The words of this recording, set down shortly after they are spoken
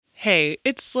Hey,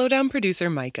 it's Slowdown producer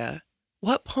Micah.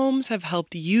 What poems have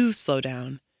helped you slow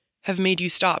down, have made you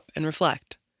stop and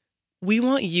reflect? We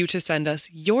want you to send us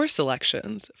your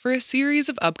selections for a series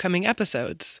of upcoming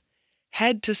episodes.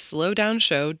 Head to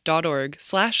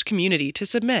slowdownshow.org/community to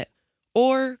submit,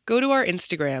 or go to our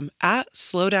Instagram at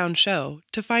slowdownshow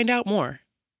to find out more.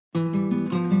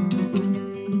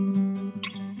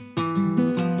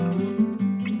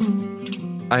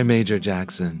 I'm Major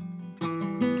Jackson,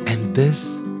 and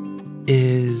this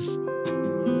is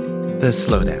The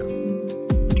Slowdown.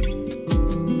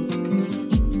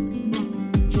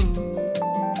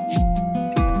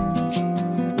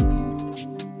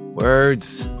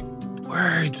 Words,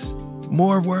 words,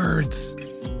 more words,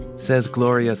 says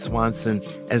Gloria Swanson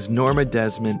as Norma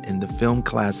Desmond in the film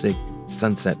classic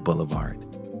Sunset Boulevard.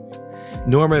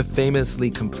 Norma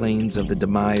famously complains of the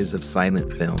demise of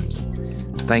silent films,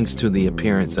 thanks to the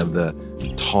appearance of the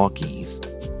talkies.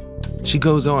 She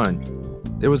goes on,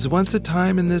 "There was once a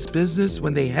time in this business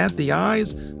when they had the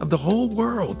eyes of the whole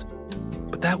world,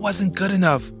 but that wasn't good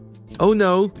enough. Oh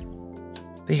no,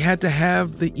 they had to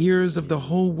have the ears of the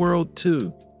whole world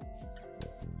too."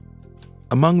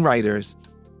 Among writers,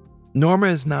 Norma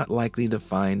is not likely to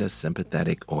find a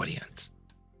sympathetic audience.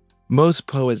 Most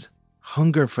poets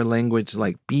hunger for language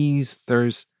like bees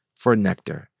thirst for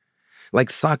nectar, like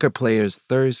soccer players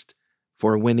thirst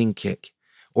for a winning kick,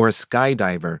 or a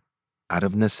skydiver, out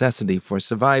of necessity for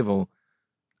survival,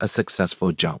 a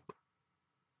successful jump.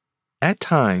 At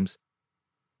times,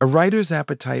 a writer's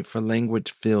appetite for language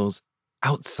feels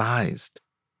outsized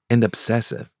and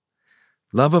obsessive.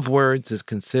 Love of words is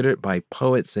considered by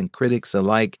poets and critics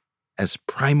alike as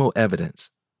primal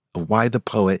evidence of why the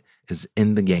poet is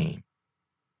in the game.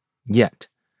 Yet,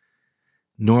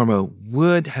 Norma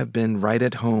would have been right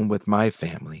at home with my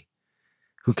family,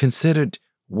 who considered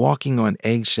walking on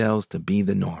eggshells to be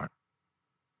the norm.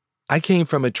 I came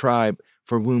from a tribe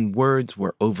for whom words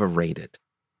were overrated.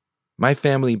 My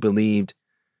family believed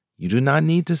you do not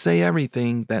need to say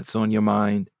everything that's on your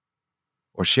mind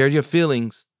or share your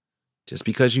feelings just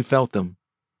because you felt them.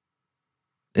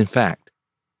 In fact,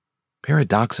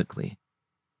 paradoxically,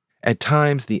 at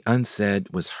times the unsaid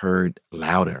was heard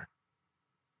louder.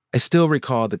 I still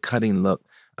recall the cutting look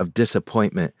of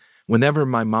disappointment whenever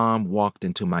my mom walked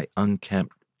into my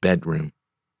unkempt bedroom.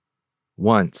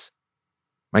 Once,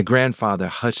 my grandfather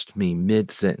hushed me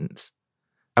mid-sentence.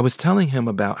 I was telling him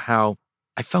about how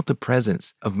I felt the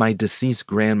presence of my deceased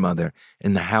grandmother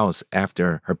in the house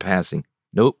after her passing.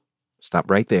 "Nope,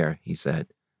 stop right there," he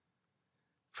said.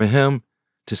 For him,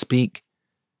 to speak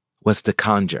was to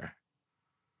conjure.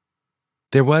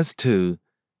 There was, too,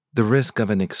 the risk of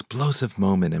an explosive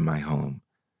moment in my home.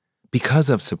 Because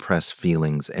of suppressed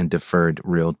feelings and deferred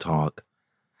real talk,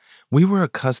 we were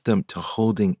accustomed to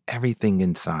holding everything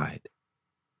inside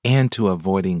and to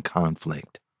avoiding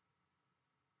conflict.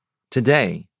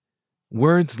 Today,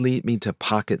 words lead me to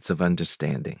pockets of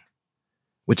understanding,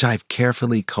 which I've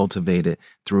carefully cultivated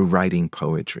through writing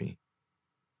poetry.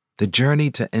 The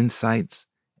journey to insights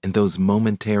and those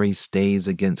momentary stays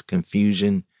against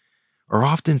confusion are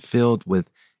often filled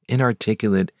with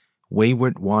inarticulate,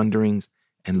 wayward wanderings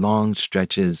and long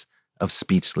stretches of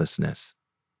speechlessness.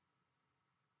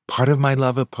 Part of my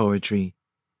love of poetry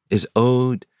is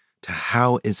owed to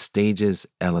how it stages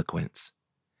eloquence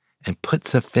and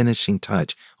puts a finishing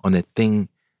touch on a thing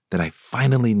that I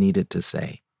finally needed to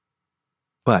say.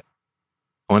 But,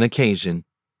 on occasion,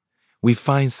 we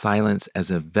find silence as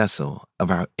a vessel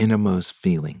of our innermost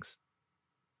feelings.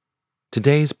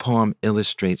 Today's poem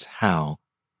illustrates how,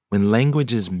 when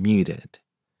language is muted,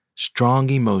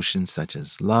 strong emotions such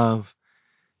as love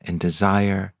and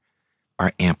desire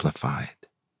are amplified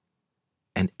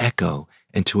and echo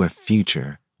into a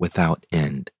future without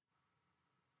end.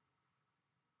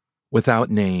 Without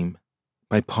Name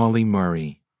by Pauli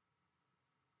Murray.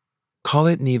 Call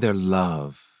it neither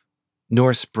love,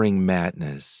 nor spring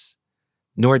madness,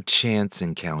 nor chance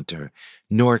encounter,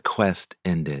 nor quest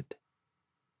ended.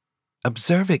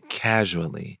 Observe it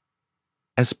casually,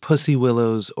 as pussy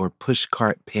willows or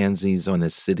pushcart pansies on a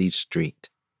city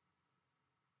street.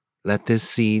 Let this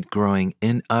seed growing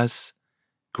in us,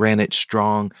 granite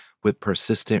strong with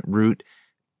persistent root,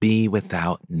 be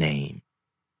without name.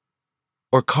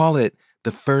 Or call it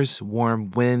the first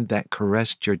warm wind that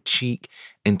caressed your cheek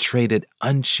and traded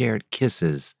unshared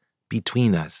kisses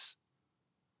between us.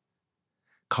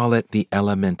 Call it the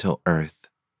elemental earth,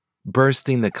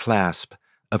 bursting the clasp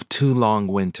of too long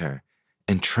winter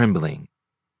and trembling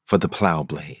for the plow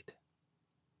blade.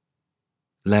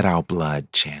 Let our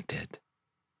blood chant it,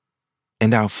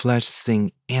 and our flesh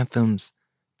sing anthems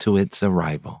to its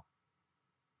arrival.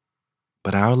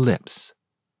 But our lips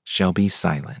shall be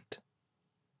silent.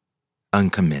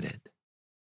 Uncommitted.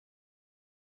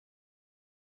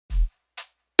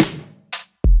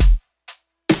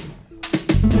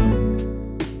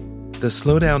 The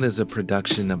Slowdown is a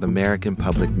production of American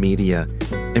Public Media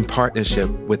in partnership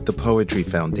with the Poetry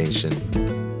Foundation.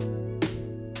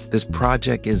 This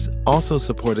project is also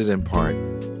supported in part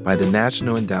by the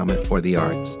National Endowment for the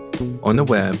Arts on the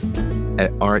web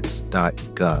at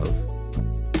arts.gov.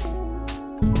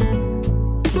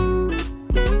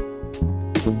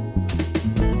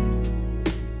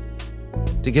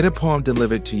 To get a poem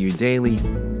delivered to you daily,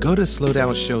 go to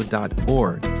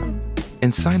slowdownshow.org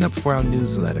and sign up for our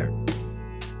newsletter.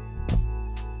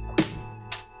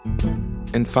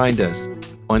 And find us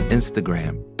on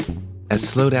Instagram at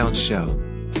Slowdown Show.